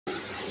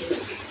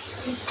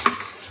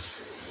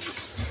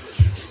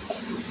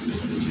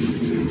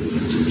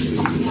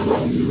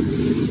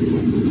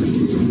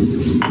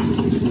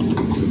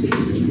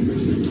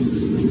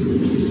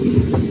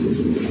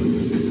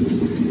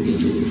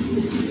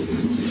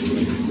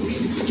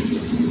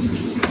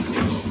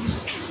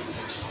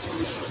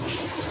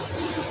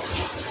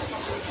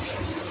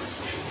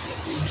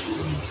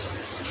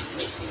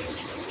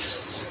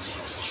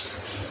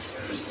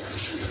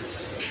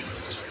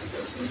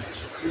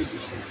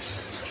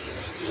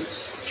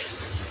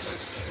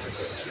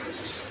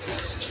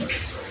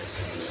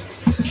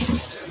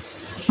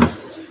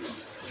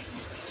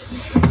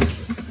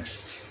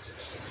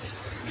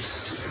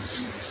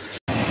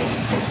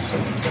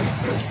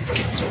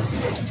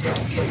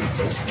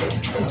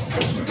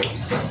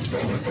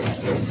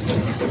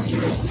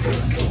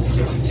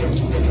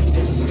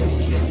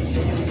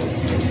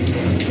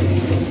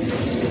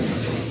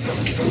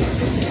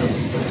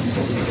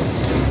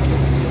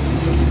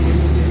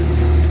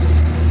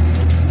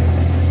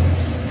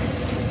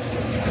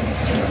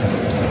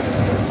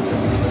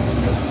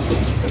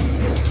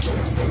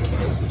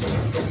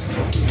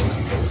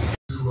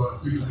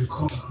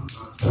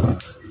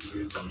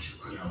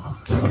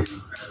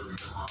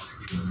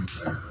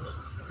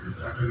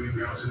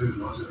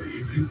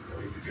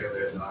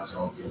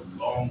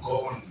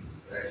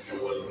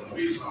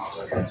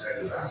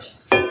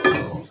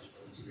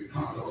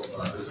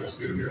This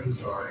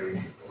experience,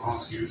 I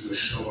ask you to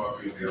show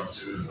up in the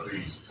afternoon,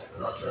 please.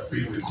 That's a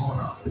busy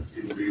corner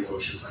in Rio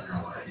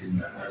Shisanyama in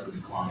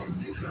the Quantum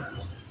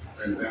Newland.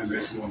 And then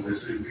later on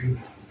this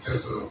evening,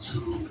 Tesla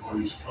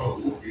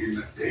 2.0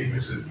 in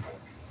Davidson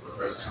for the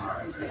first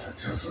time at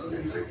Tesla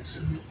in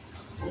Davidson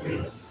for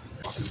me.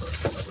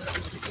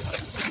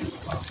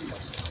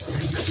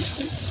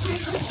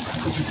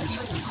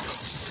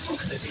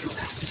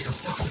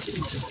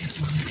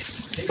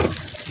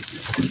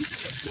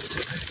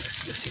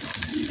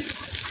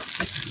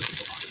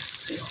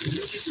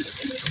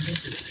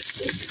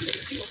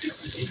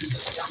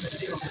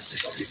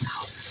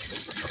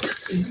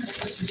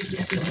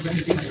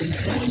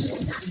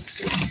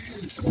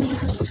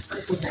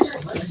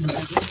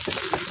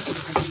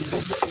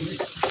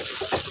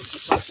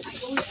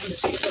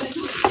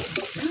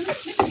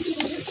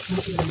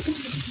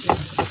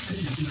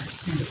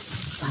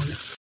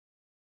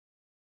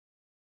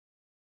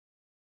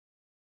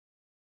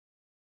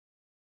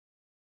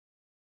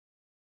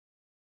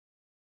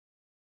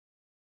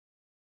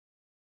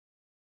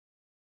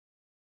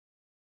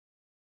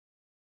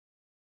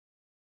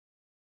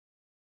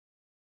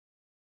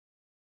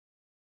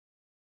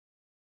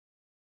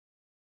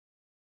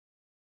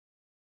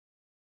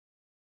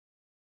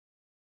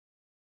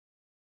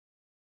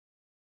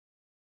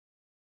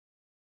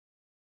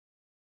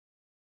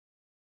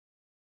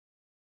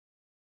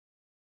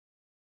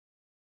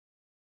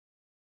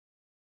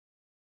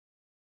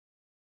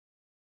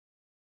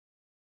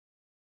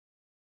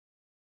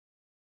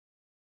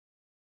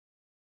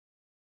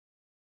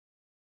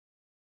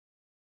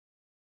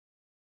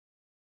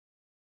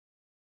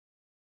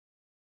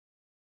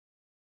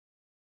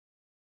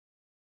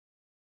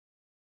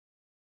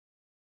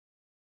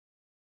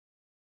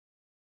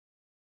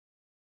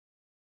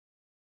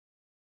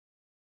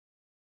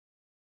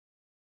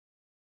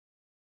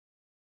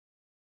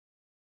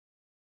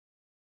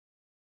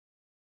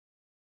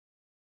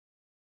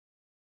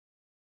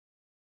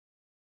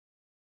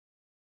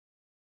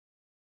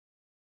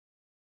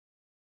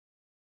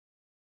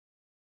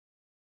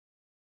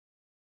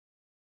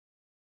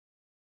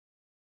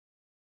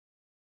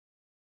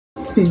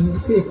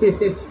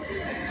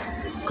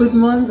 Good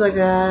morning,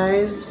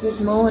 guys.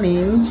 Good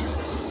morning.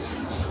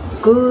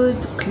 Good,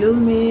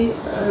 gloomy,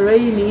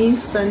 rainy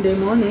Sunday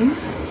morning.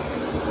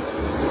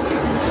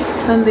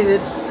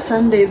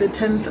 Sunday the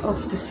 10th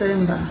of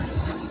December.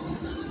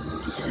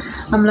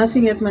 I'm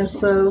laughing at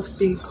myself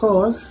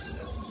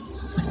because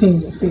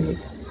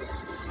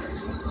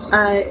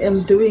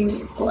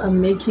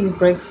I'm making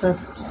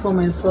breakfast for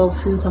myself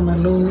since I'm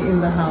alone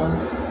in the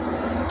house.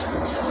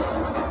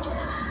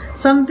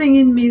 Something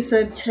in me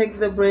said, check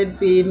the bread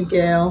bin,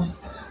 girl.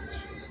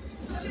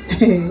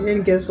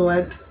 And guess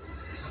what?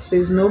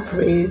 There's no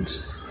bread.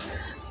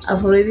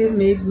 I've already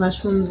made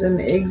mushrooms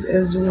and eggs,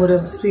 as you would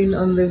have seen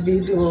on the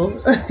video.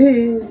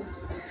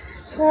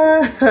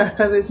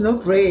 There's no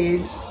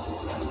bread.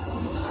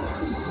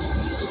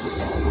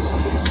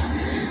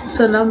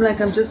 So now I'm like,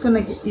 I'm just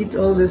gonna eat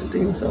all these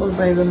things all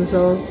by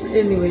themselves.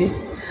 Anyway,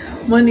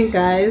 morning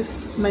guys,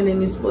 my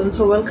name is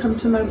Bonso. Welcome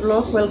to my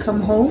vlog.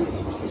 Welcome home.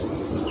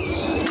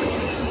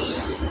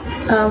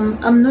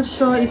 I'm not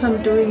sure if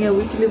I'm doing a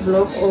weekly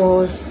vlog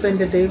or spend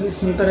a day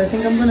with me, but I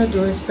think I'm gonna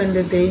do a spend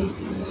a day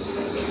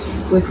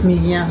with me.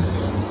 Yeah,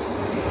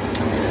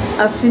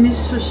 I've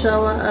finished to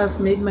shower, I've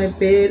made my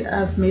bed,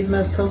 I've made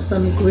myself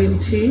some green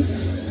tea.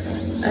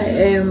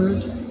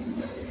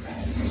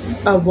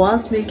 I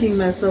was making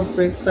myself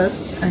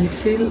breakfast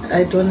until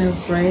I don't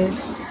have bread,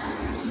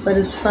 but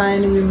it's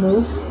fine, we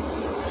move.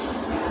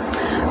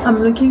 I'm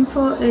looking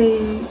for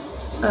a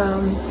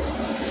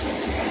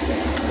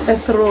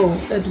throw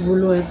at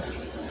Woolworths,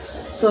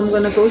 so I'm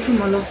gonna go to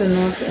Mall of the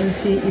North and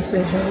see if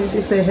they have it.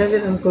 If they have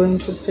it, I'm going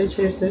to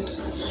purchase it.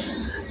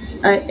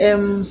 I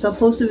am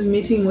supposed to be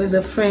meeting with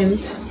a friend,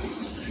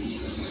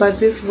 but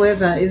this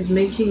weather is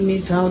making me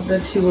doubt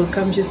that she will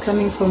come. She's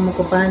coming from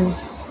Mokopane,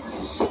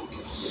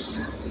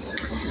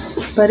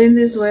 but in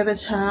this weather,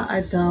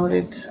 I doubt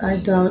it. I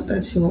doubt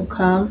that she will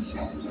come,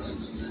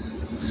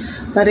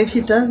 but if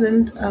she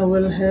doesn't,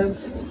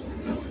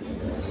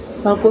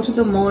 I'll go to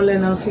the mall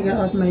and I'll figure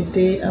out my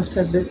day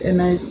after that. And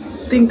I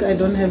think I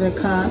don't have a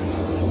car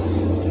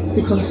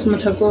because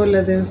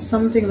Matakola, there's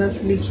something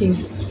that's leaking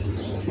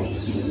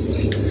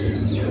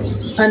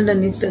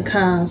underneath the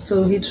car.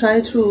 So he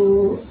tried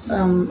to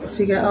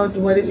figure out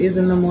what it is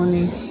in the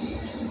morning.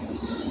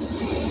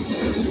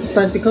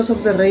 but because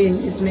of the rain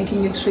it's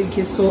making it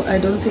tricky, so I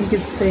don't think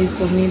it's safe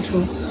for me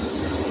to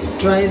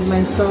drive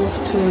myself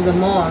to the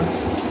mall.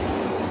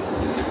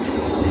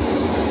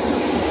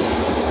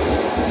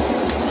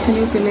 Can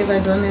you believe I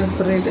don't have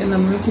bread and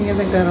I'm looking at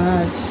the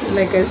garage?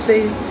 Like I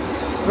stay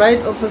right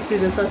opposite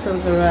the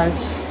Sasal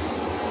garage.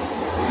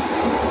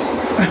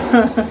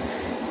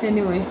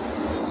 Anyway,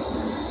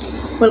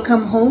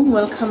 welcome home,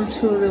 welcome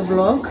to the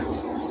vlog.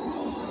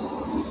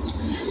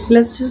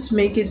 Let's just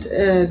make it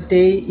a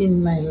day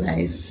in my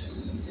life.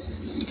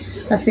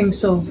 I think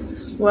so.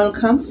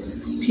 Welcome.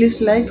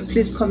 Please like,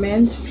 please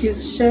comment,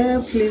 please share,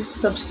 please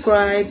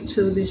subscribe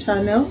to the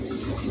channel.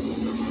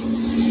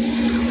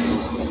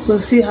 We'll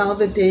see how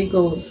the day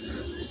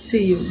goes.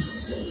 See you.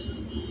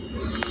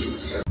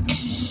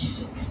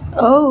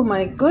 Oh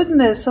my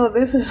goodness, so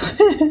this is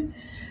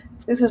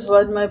this is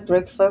what my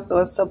breakfast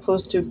was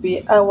supposed to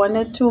be. I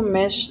wanted to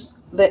mash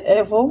the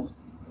Evo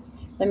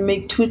and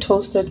make 2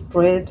 toasted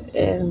bread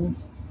and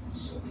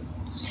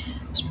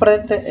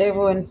spread the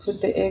Evo and put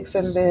the eggs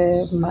and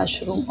the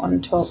mushroom on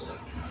top.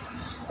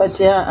 But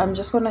yeah, I'm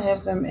just gonna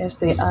have them as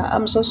they are.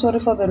 I'm so sorry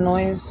for the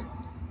noise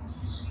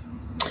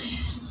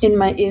in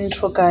my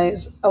intro,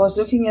 guys. I was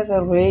looking at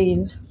the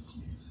rain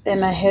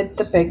and I had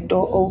the back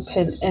door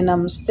open and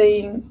I'm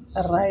staying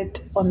right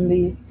on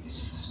the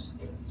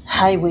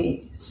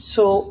highway,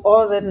 so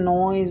all that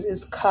noise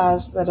is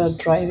cars that are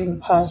driving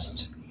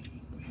past.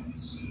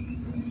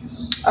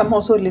 I'm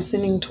also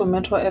listening to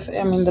Metro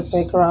FM in the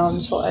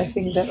background, so I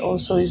think that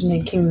also is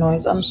making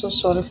noise. I'm so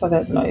sorry for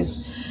that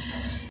noise.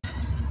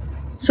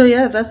 So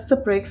yeah, that's the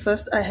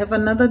breakfast. I have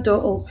another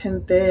door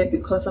open there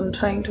because I'm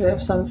trying to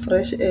have some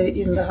fresh air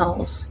in the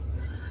house.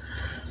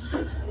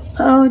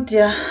 Oh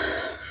dear.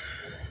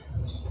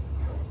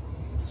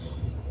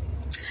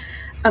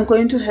 I'm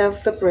going to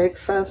have the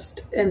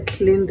breakfast and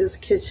clean this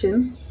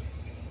kitchen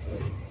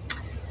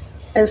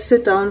and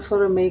sit down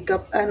for a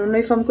makeup. I don't know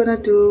if I'm gonna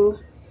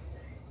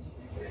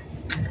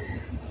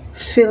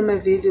film a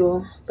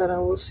video, but I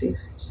will see.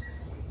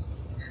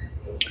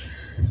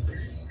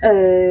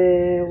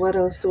 What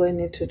else do I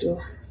need to do?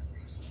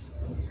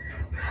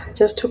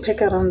 Just to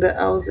pack around the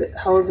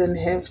house and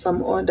have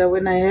some order.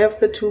 When I have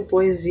the 2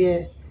 boys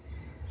here,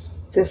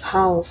 this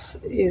house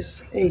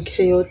is a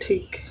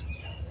chaotic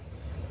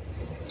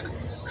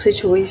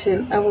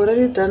situation. I've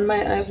already done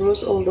my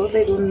eyebrows, although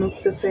they don't look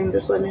the same.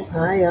 This one is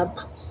high up.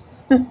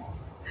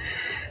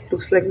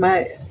 Looks like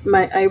my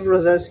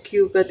eyebrows are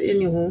skewed, but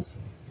anywho,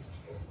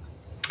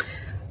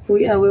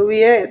 we are where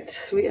we at.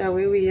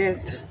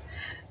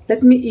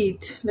 Let me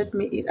eat.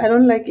 I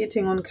don't like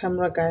eating on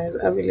camera, guys.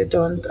 I really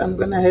don't. I'm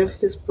gonna have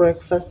this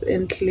breakfast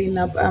and clean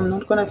up. I'm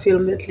not gonna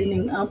film the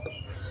cleaning up.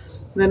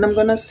 Then I'm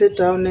gonna sit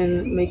down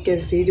and make a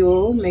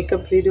video,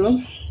 makeup video.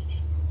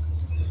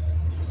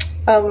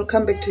 I will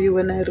come back to you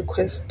when I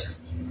request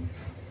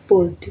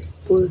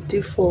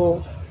Bulti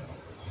for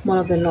Mall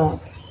of the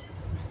North.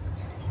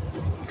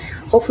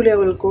 Hopefully I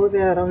will go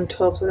there around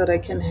 12 so that I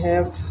can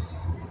have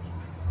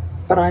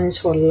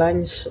brunch or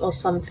lunch or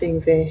something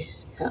there.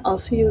 I'll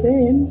see you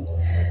then.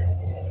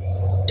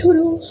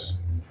 Toodles.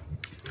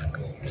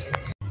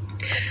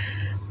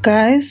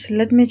 Guys,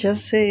 let me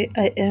just say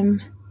I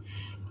am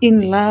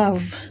in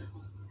love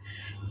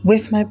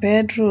with my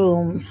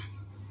bedroom.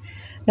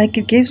 Like,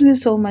 it gives me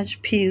so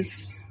much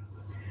peace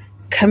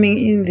coming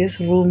in this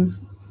room,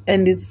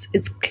 and it's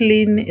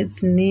clean,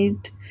 it's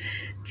neat.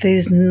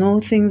 There's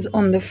no things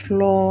on the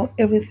floor.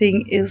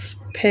 Everything is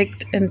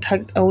packed and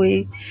tucked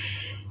away.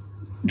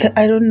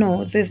 I don't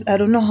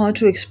know how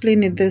to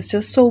explain it. There's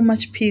just so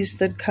much peace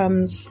that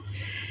comes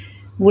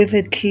with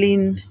a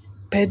clean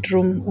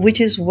bedroom, which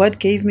is what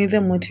gave me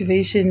the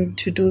motivation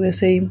to do the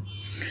same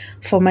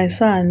for my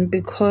son,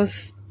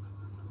 because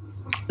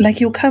like,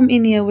 you come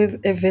in here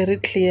with a very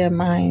clear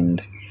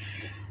mind.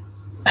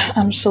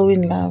 I'm so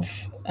in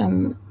love.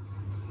 I'm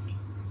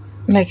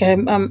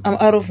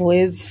out of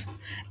words.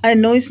 I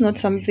know it's not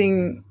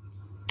something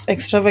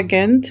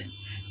extravagant,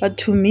 but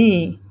to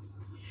me,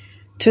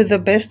 to the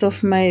best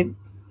of my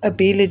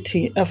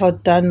ability, I've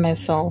outdone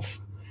myself.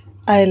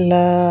 I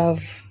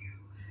love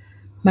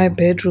my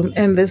bedroom,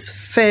 and this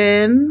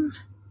fan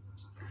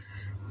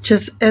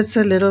just adds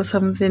a little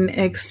something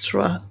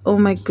extra. Oh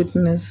my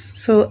goodness.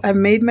 So I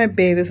made my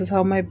bed. This is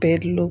how my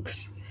bed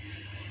looks.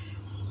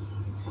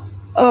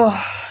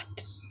 Oh,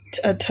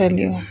 I tell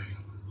you.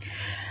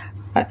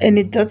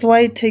 And that's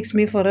why it takes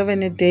me forever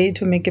and a day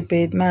to make a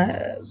bed.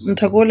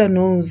 Mtagola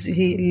knows.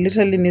 He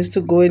literally needs to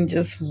go and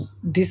just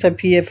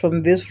disappear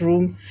from this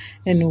room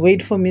and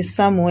wait for me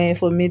somewhere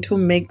for me to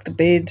make the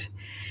bed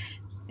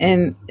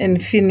and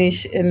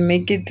finish and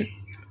make it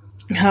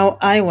how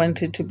I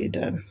want it to be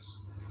done.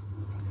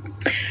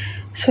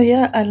 So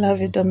yeah, I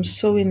love it. I'm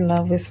so in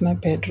love with my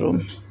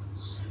bedroom.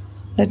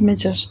 Let me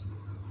just...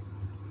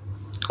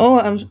 Oh,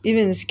 I'm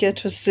even scared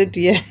to sit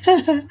here.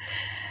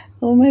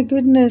 Oh my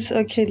goodness.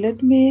 Okay,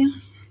 let me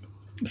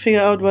figure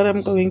out what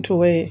I'm going to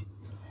wear.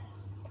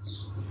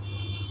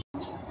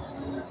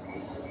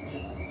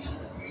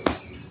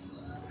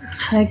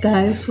 Hi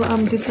guys, so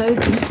I'm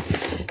deciding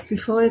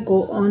before I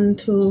go on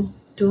to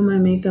do my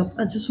makeup.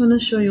 I just want to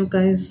show you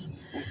guys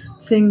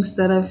things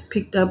that I've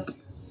picked up.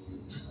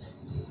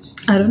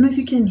 I don't know if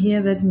you can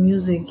hear that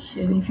music,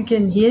 and if you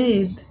can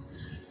hear it,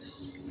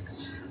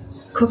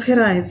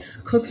 copyrights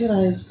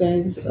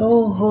guys.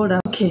 Oh, hold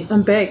up. Okay,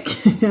 I'm back.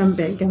 I'm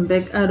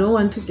back. I don't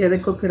want to get a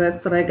copyright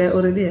strike. I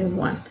already have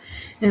one,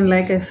 and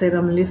like I said,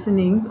 I'm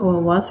listening or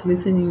was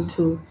listening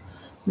to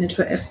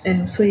Metro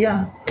FM. So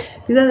yeah,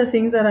 these are the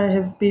things that I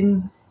have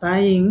been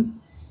buying.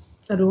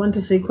 I don't want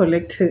to say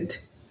collected.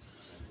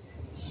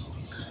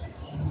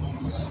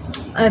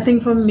 I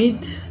think from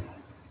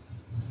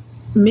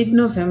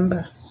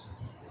mid-November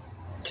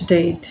to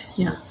date.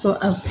 Yeah, so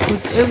I've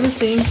put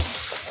everything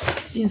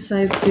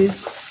inside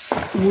this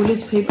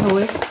woolies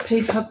paper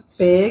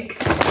bag.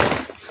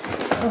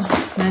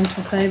 Oh, 9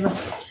 to 5,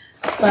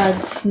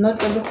 but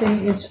not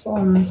everything is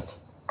from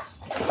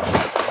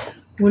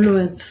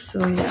Woolworths.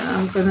 So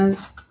yeah,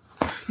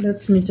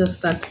 let me just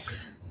start.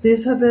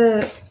 These are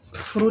the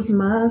fruit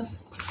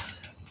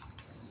masks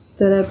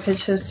that I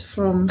purchased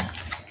from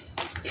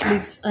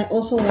Flix. I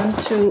also want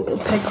to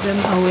pack them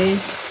away.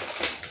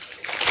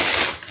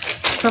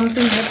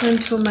 Something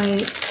happened to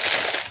my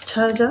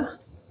charger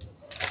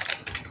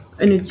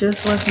and it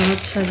just was not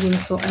charging,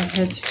 so I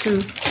had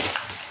to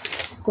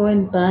go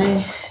and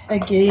buy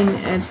again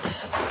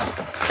at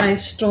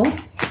iStore.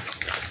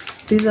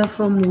 These are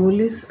from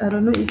Woolies. I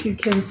don't know if you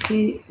can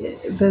see,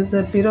 there's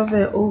a bit of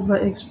an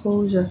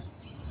overexposure.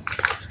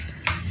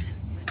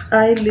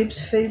 Eye, lips,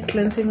 face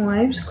cleansing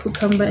wipes,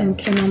 cucumber and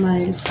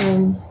chamomile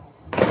from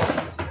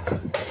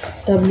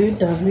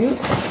WW.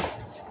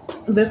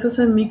 This is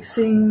a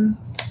mixing,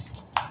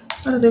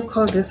 what do they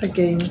call this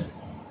again?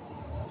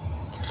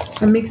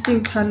 A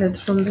mixing palette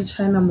from the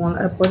China Mall.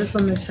 I bought it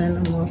from the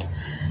China Mall.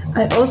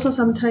 I also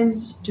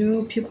sometimes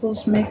do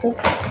people's makeup.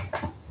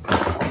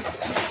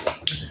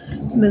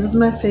 This is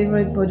my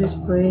favorite body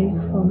spray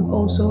from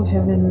Also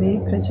Heavenly,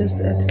 purchased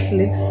at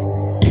Flix.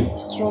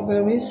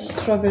 Strawberry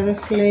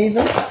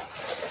flavor.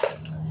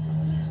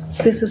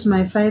 This is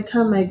my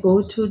Fighter, my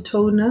go-to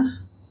toner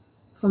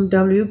from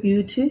W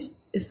Beauty.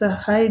 It's the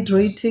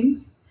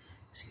hydrating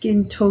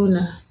skin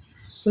toner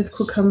with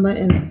cucumber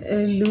and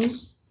aloe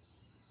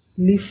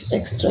leaf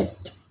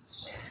extract.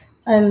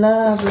 I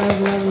love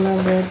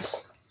it.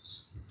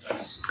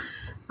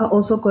 I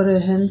also got a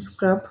hand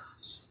scrub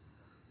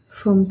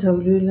from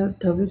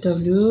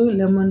WW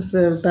Lemon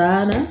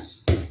Verbena.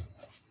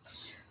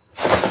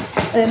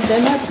 And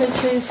then I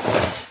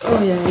purchased,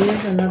 oh yeah,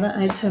 here's another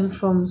item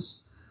from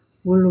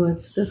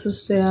Woolworths. This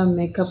is their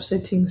makeup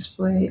setting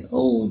spray.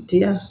 Oh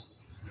dear.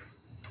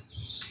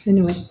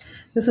 Anyway,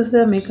 this is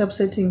their makeup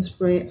setting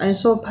spray. I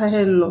saw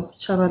Pahello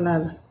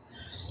Chabalala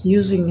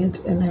using it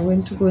and I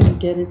went to go and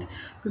get it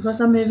because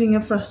I'm having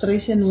a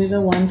frustration with the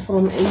one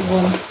from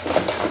Avon.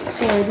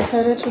 So I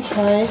decided to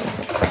try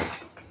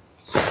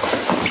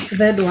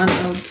that one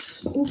out.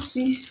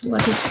 Oopsie,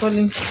 what is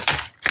falling?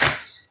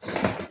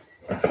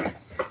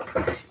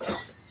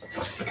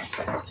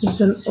 It's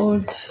an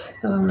old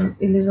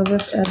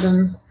Elizabeth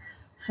Adam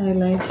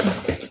highlighter.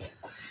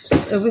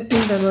 It's everything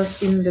that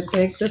was in the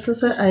bag. This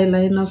is an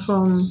eyeliner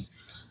from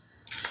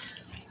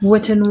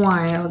Wet n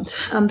Wild.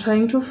 I'm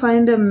trying to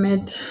find a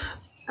matte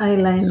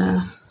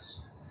eyeliner,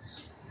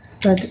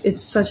 but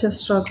it's such a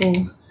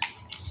struggle.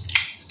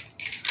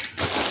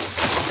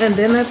 And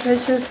then I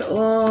purchased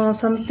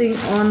something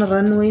on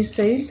runway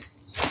sale.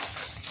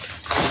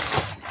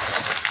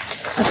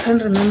 I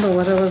can't remember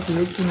what I was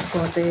looking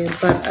for there,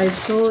 but I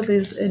saw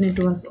this and it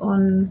was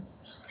on,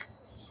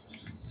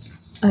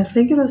 I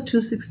think it was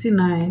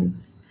 $2.69.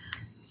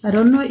 I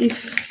don't know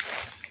if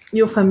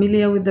you're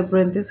familiar with the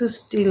brand. This is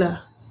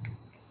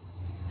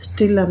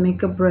Stila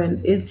makeup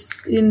brand.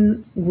 It's in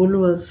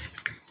Woolworths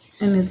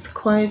and it's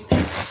quite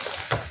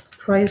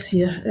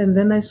pricier. And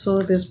then I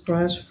saw this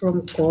brush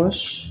from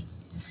Gosh,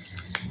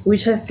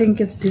 which I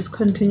think is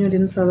discontinued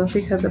in South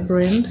Africa, the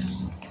brand.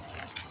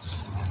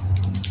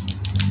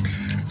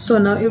 So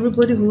now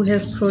everybody who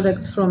has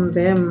products from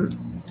them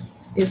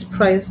is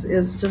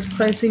just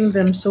pricing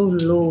them so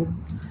low.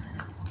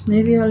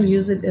 Maybe I'll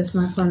use it as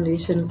my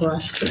foundation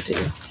brush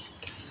today.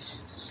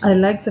 I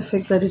like the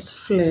fact that it's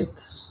flat.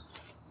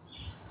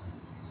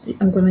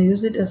 I'm gonna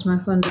use it as my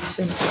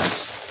foundation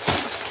brush.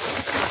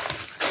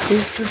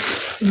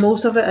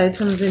 Most of the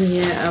items in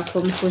here are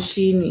from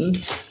Foschini.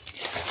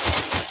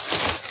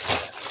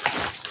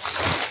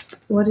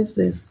 What is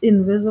this?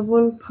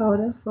 Invisible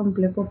powder from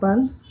Black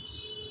Opal.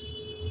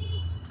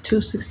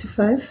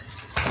 $2.65.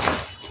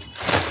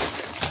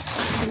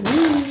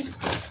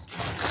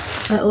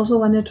 I also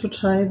wanted to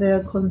try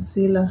their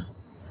concealer,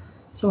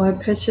 so I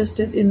purchased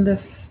it in the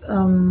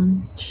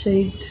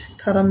shade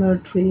Caramel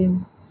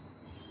Dream.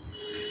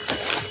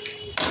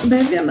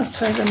 Maybe I must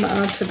try them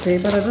out today,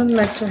 but I don't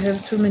like to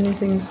have too many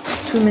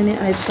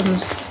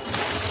items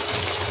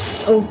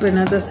open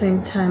at the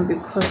same time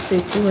because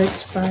they do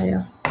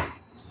expire.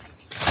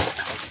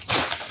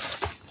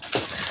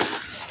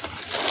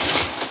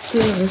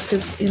 Still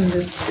receipts in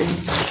this thing.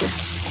 Okay.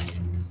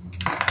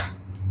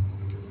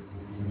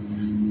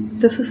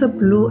 This is a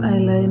blue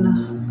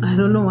eyeliner. I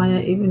don't know why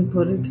I even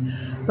bought it.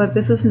 but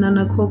this is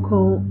Nana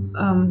Coco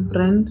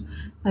brand.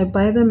 I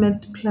buy them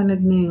at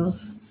Planet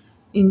Nails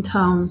in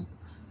town.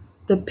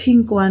 The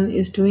pink one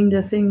is doing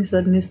the things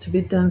that needs to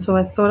be done, so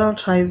I thought I'll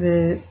try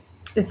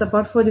it's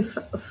about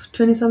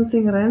 20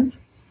 something rands,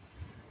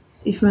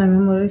 if my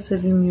memory is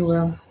serving me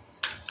well.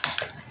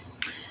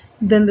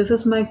 Then this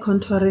is my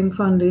contouring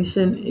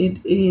foundation. It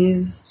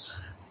is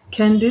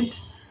Candid.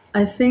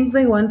 I think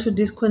they want to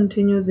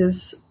discontinue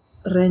this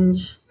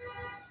range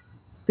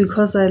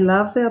because I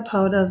love their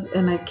powders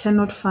and I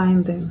cannot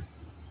find them.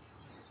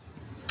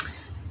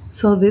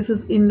 So this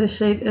is in the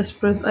shade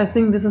Espresso. I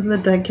think this is the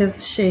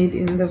darkest shade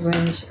in the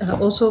range. I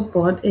also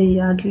bought a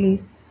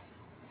Yardley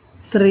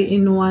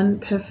 3-in-1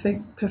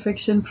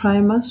 Perfection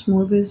Primer,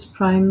 Smoothies,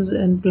 Primes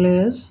and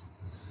Blurs.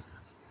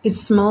 It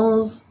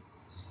smells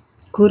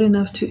good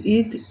enough to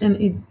eat and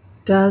it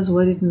does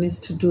what it needs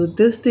to do.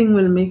 This thing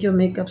will make your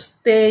makeup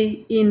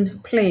stay in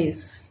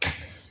place.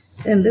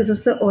 And this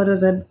is the order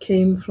that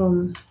came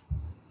from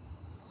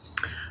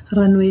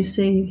Runway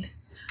Sale.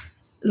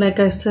 Like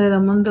I said,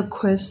 I'm on the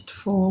quest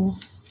for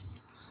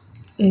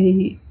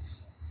a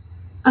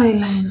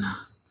eyeliner.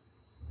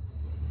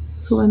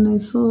 So when I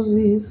saw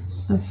this,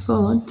 I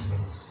thought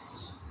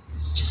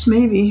just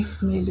maybe.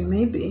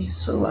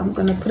 So I'm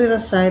gonna put it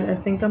aside. I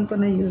think I'm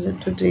gonna use it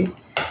today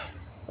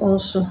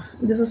also.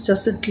 This is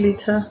just a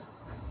glitter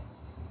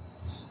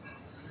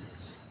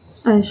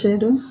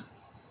eyeshadow.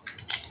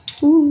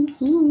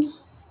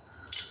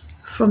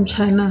 From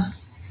China.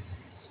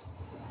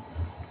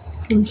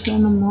 From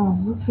China Mall.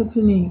 What's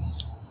happening?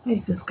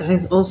 Hey, this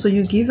guys also,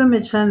 you give them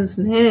a chance,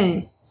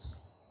 nah,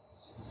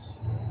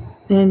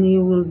 and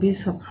you will be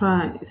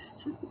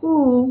surprised.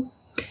 Oh,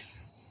 what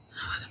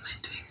am I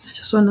doing? I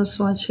just want to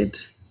swatch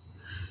it.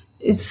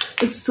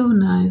 It's so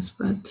nice,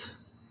 but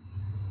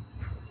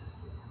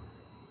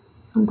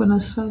I'm gonna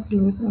struggle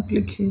with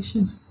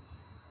application.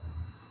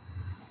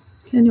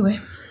 Anyway,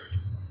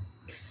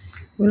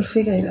 we'll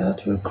figure it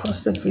out. We'll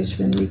cross the bridge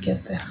when we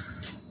get there.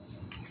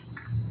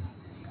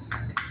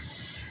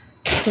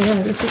 So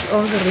yeah, this is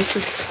all the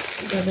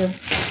receipts that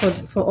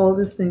I've for all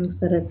these things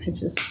that I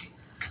purchased.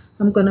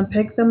 I'm gonna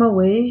pack them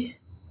away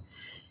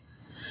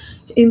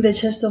in the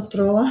chest of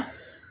drawer.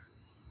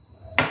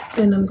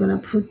 Then I'm gonna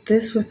put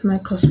this with my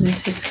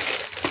cosmetics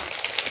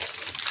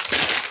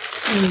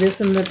and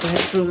this in the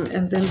bedroom,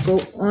 and then go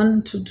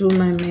on to do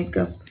my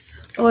makeup.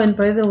 Oh, and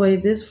by the way,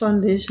 this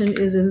foundation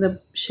is in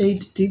the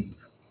shade Deep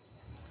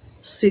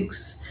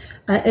 6.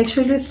 I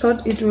actually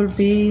thought it will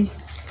be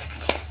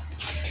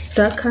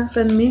darker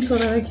than me so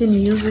that I can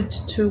use it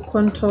to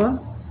contour,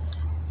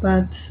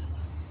 but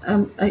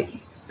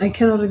I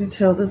can already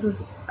tell this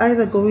is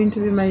either going to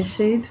be my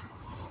shade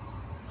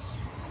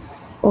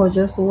or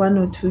just 1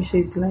 or 2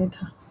 shades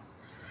lighter.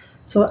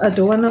 So I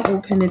don't want to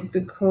open it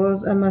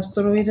because I must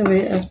throw it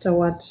away after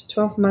what,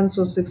 12 months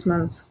or 6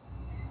 months.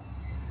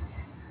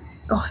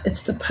 Oh,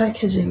 it's the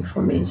packaging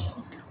for me.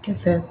 Look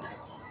at that.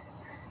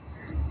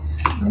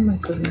 Oh my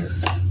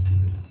goodness.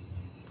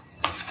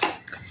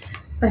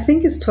 I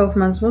think it's 12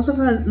 months. Most of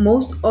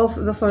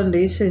the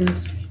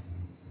foundations,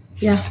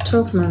 yeah,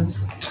 12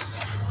 months.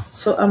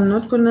 So I'm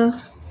not gonna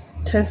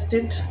test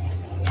it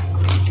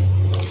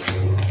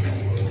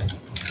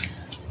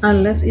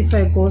unless if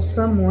I go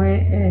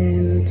somewhere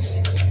and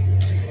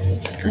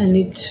I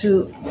need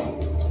to.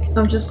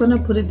 I'm just gonna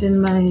put it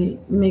in my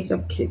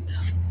makeup kit.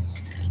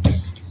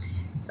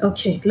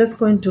 Okay, let's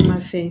go and do my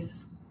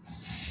face.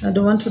 I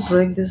don't want to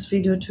drag this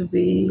video to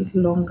be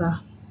longer.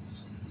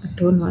 I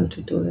don't want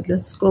to do that.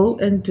 Let's go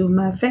and do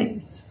my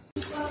face.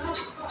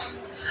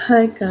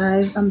 Hi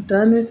guys, I'm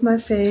done with my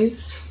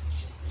face.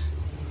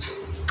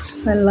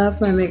 I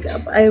love my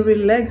makeup. I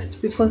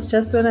relaxed because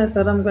just when I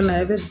thought I'm gonna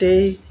have a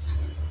day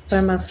by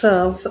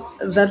myself,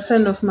 that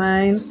friend of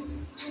mine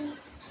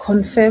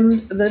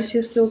confirmed that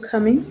she's still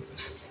coming.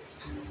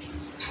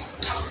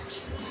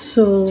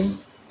 So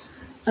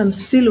I'm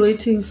still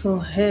waiting for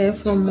her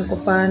from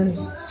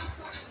Mokopane.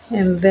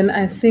 And then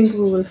I think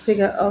we will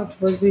figure out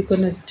what we're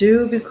gonna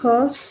do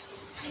because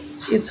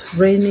it's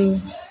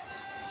raining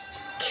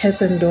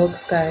cats and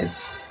dogs,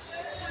 guys.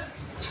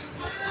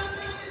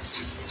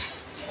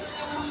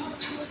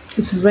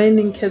 It's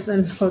raining cats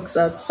and dogs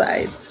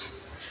outside.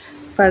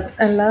 But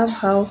I love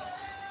how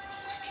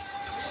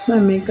my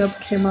makeup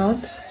came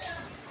out.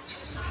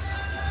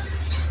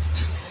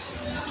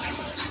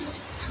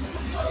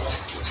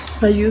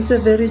 I used a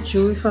very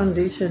dewy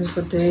foundation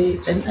today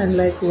and I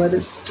like what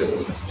it's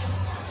doing.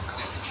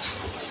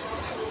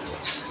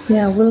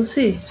 Yeah, we'll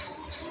see.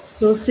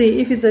 We'll see.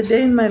 If it's a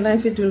day in my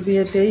life, it will be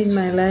a day in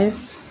my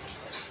life.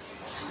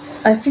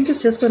 I think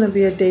it's just going to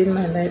be a day in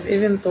my life,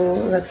 even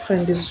though that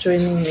friend is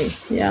joining me.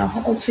 Yeah,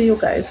 I'll see you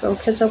guys. I'll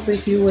catch up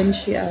with you when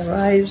she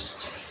arrives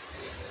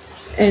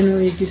and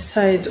we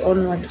decide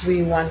on what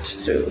we want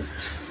to do.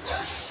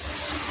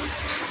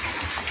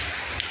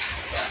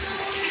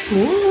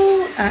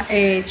 Ooh, I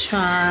ate,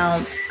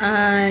 child.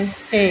 I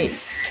ate.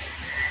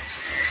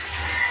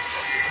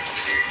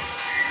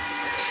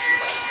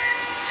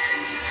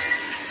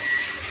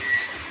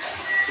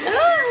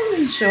 I'm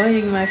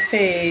enjoying my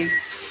face.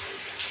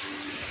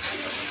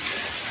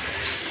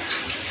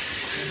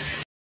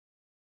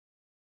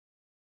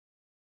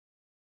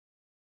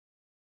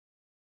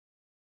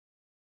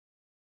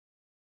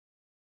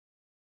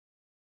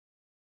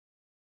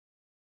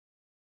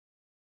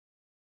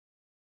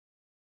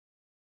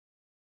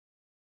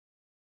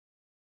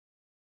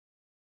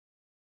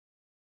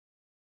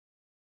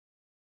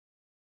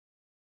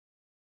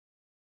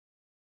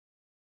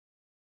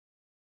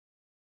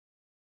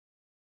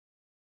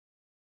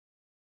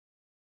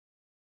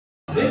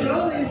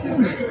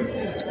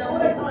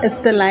 It's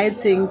the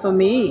lighting for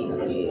me.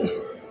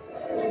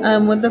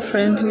 I'm with a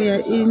friend. We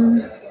are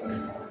in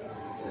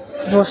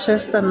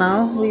Rochester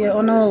now. We are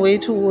on our way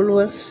to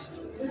Woolworths,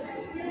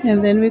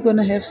 and then we're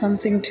gonna have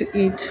something to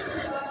eat.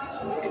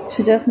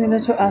 She just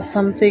needed to ask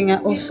something. I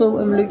also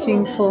am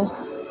looking for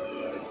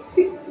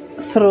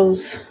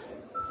throws.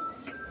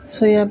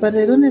 So yeah, but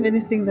I don't have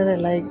anything that I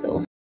like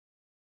though.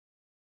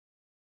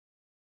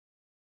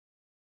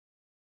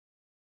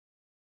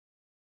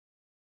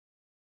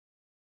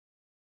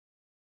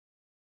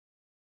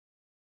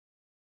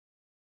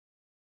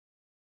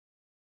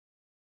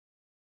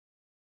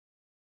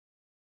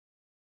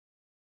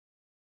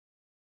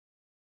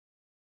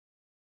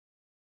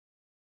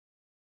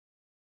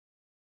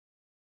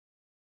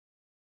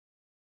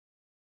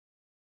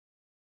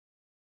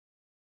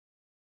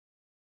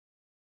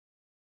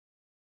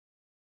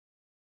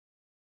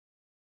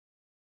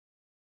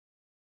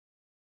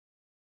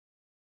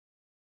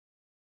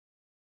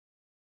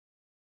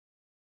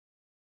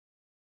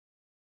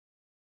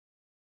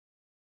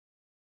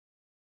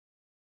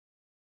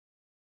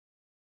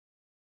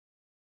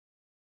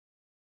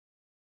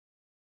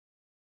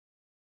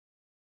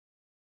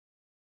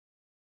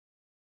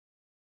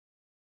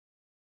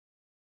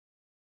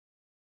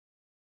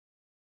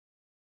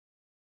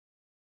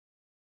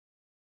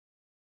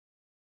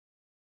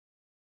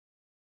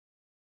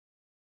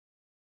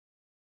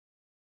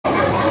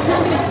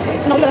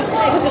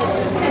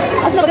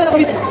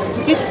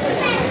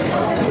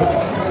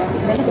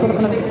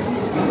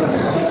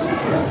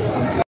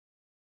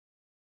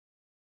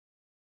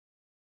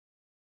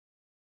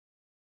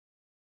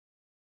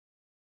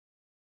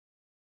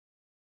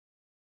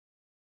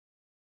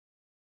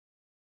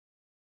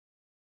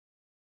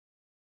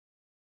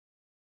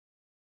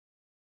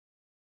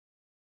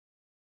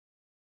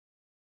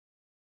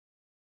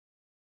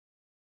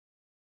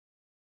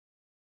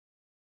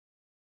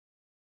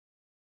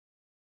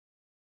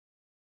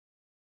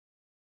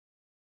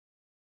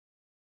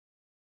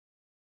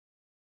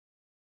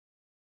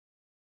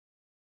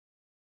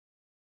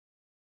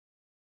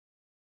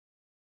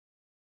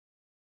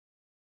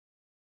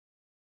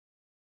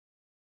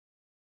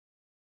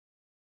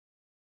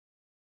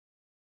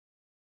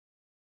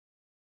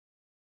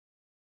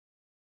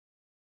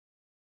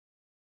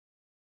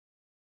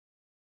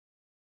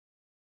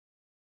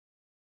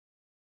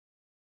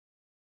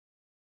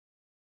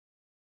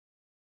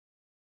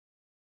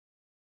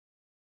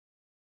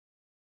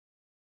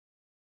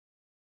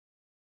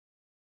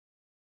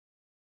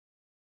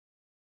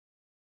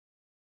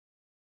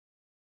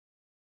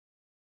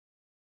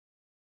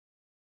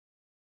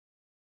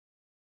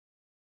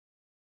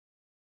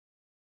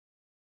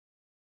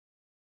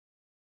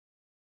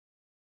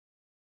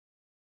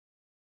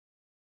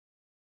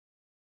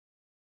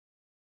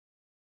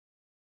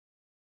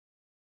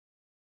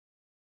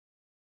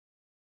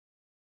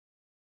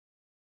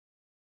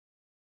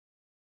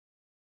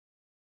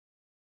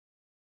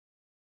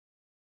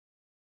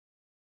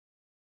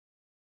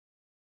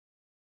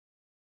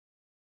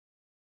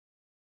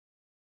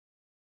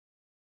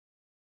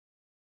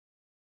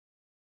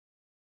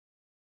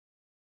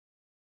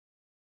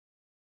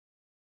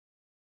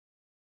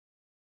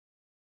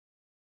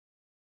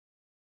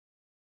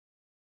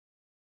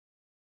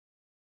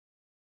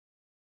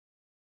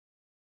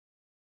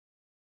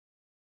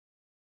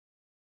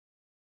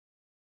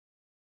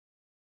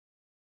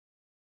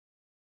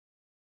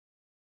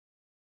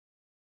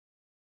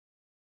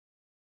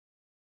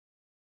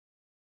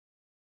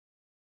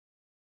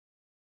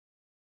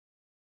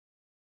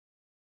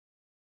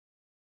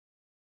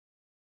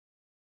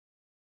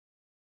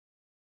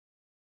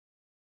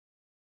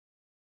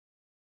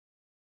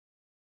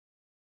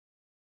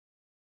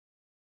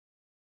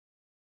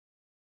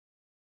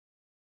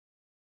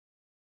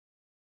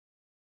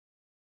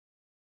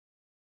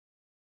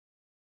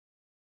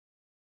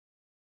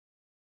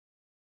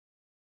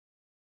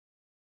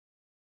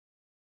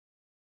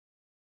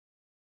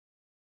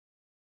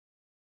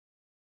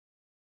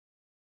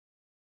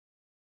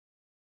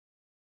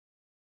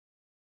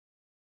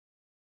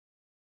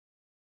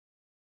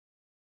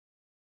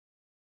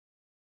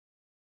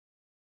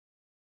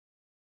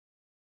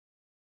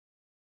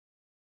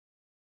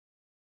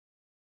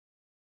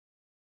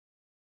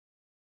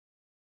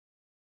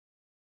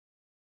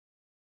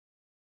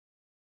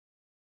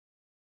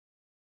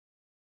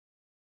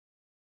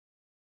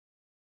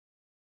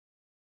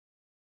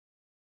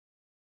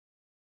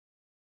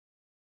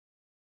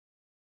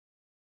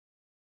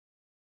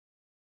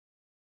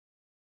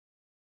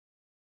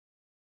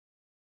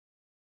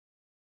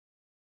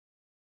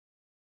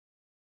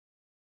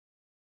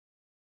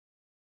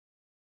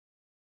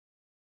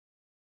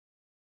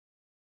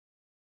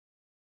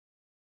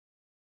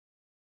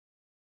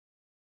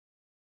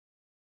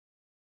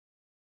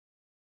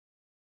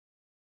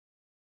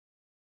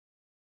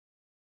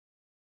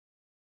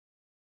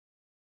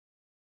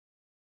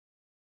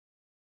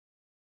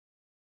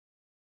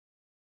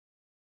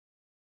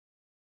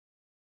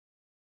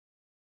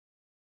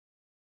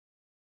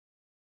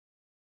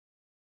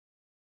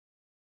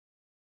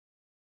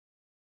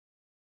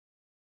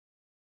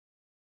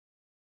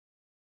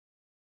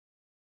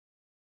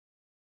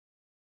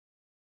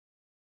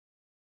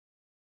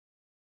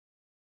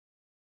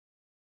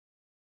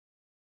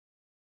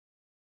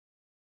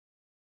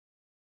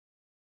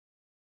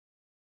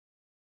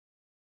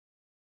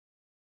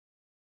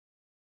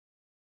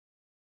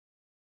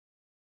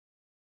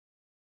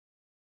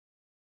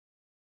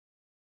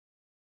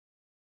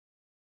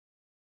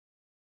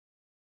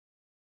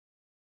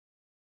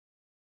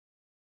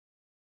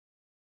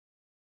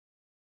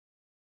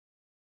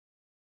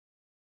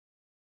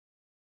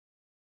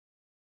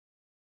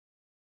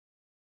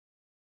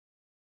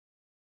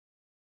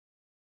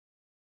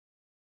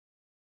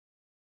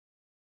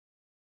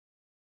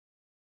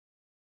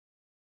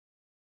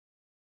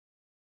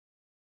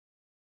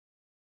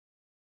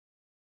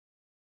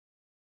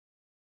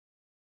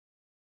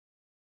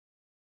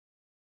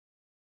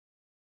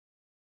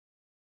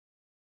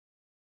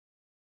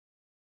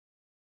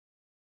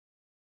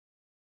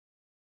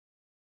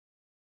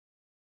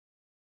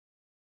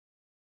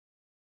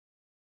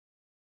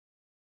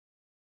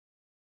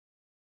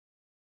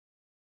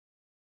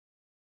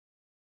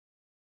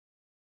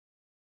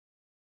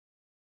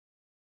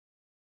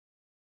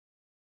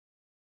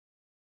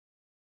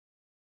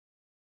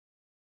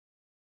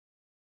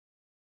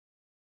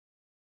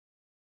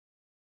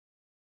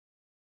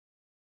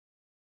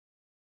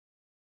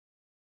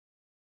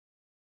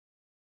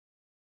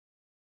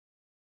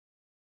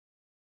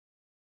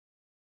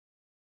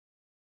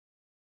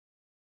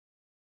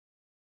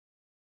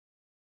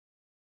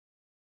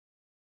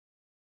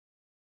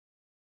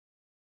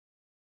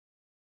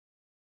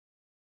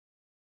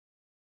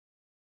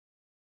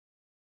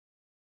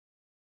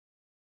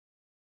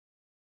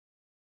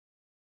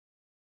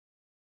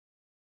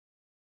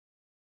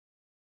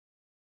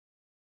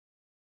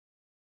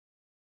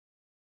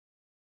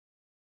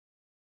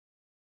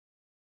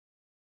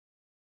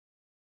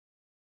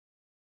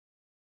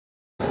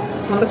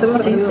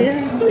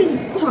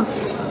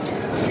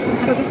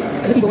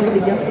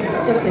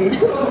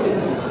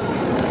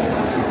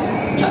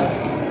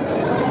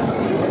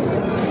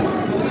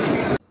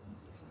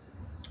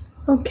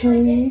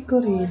 Okay,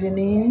 good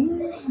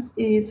evening.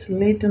 It's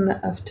late in the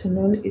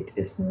afternoon. It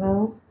is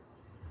now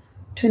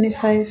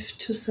 25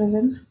 to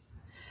 7.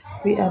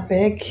 We are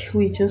back.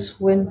 We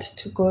just went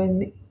to go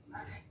and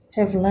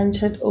have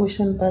lunch at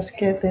Ocean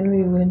Basket. Then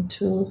we went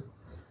to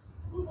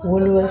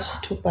Woolies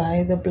to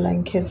buy the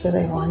blanket that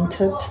I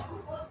wanted.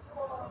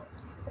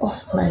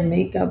 Oh, my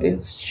makeup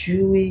is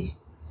dewy.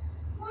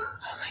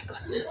 Oh my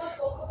goodness.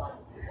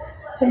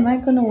 Am I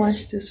gonna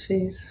wash this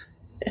face?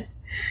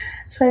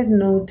 Side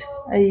note,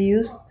 I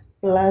used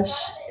blush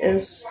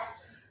as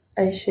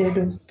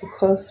eyeshadow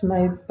because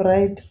my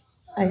bright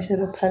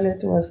eyeshadow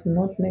palette was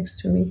not next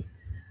to me.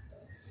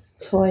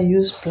 So I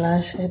used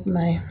blush as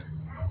my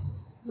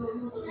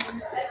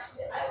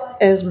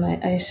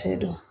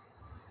eyeshadow.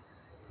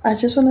 I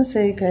just want to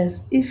say,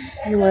 guys, if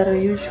you are a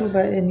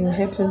YouTuber and you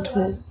happen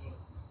to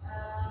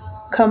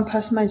come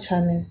past my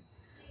channel,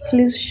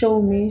 please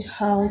show me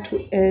how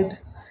to add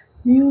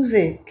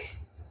music.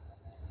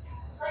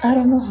 I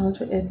don't know how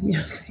to add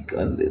music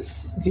on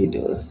these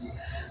videos,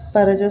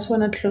 but I just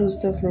want to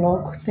close the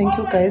vlog. Thank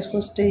you guys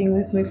for staying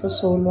with me for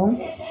so long.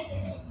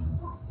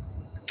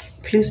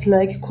 Please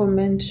like,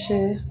 comment,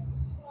 share,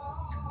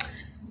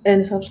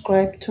 and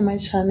subscribe to my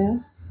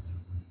channel.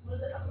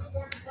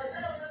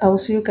 I will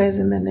see you guys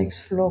in the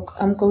next vlog.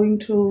 I'm going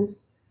to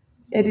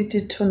edit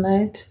it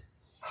tonight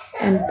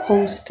and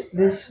post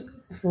this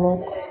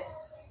vlog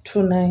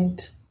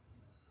tonight.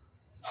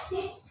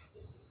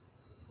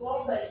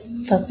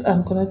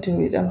 I'm gonna do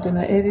it. I'm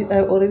gonna edit.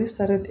 I already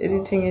started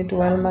editing it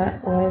while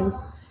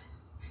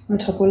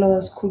Mtakula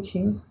was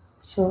cooking,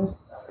 so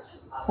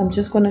I'm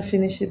just gonna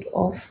finish it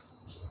off,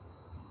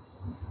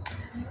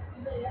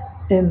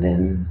 and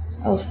then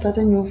I'll start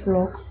a new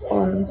vlog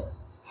on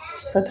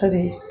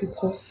Saturday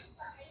because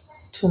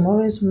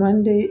tomorrow is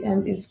Monday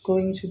and it's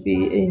going to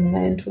be a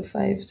 9 to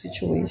 5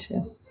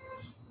 situation.